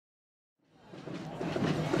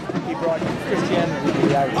brought Christianity to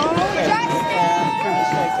the Irish and through the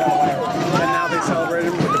states out of Ireland. And now they celebrate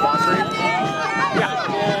it with debauchery?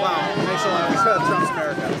 Yeah. Wow, makes a lot of sense. Trump's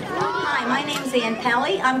America. Hi, my name's Ann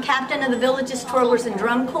Pelly. I'm captain of the Villages Twirlers and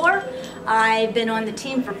Drum Corps. I've been on the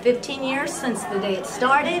team for 15 years since the day it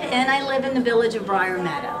started, and I live in the village of Briar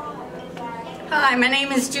Meadow. Hi, my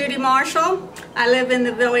name is Judy Marshall. I live in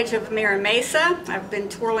the village of Mira Mesa. I've been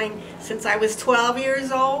twirling since I was 12 years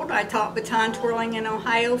old. I taught baton twirling in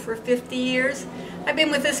Ohio for 50 years. I've been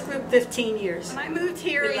with this group 15 years. When I moved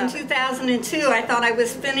here in 2002, I thought I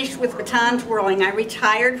was finished with baton twirling. I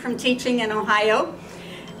retired from teaching in Ohio,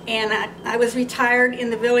 and I was retired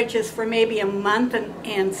in the villages for maybe a month,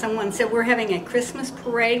 and someone said, "We're having a Christmas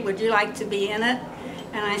parade. Would you like to be in it?"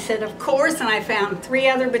 And I said, of course, and I found 3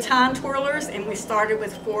 other baton twirlers, and we started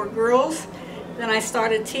with 4 girls. Then I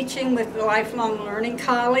started teaching with the Lifelong Learning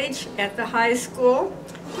College at the high school.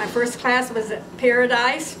 My first class was at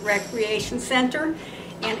Villages Recreation Center,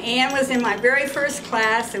 and Ann was in my very first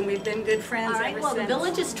class, and we've been good friends ever since. Well, the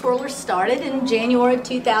Villages Twirlers started in January of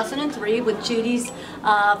 2003 with Judy's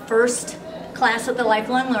first class at the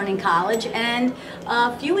Lifelong Learning College, and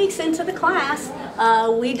a few weeks into the class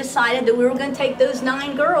we decided that we were going to take those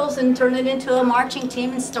 9 girls and turn it into a marching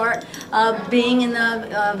team and start being in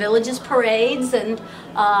the villages parades. And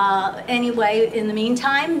anyway, in the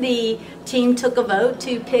meantime, the team took a vote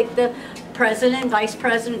to pick the president, vice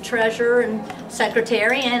president, treasurer, and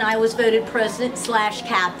secretary, and I was voted president /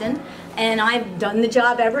 captain, and I've done the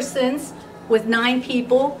job ever since, with 9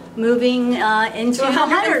 people moving into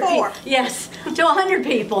 100 people. Yes, to 100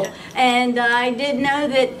 people. And I did know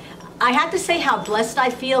that, I have to say how blessed I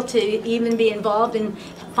feel to even be involved in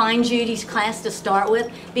Fine Judy's class to start with,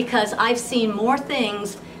 because I've seen more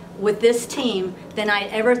things with this team than I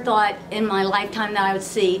ever thought in my lifetime that I would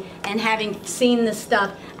see, and having seen this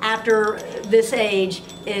stuff after this age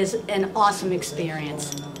is an awesome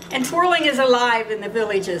experience. And twirling is alive in the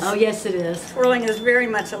villages. Oh yes, it is. Twirling is very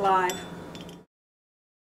much alive.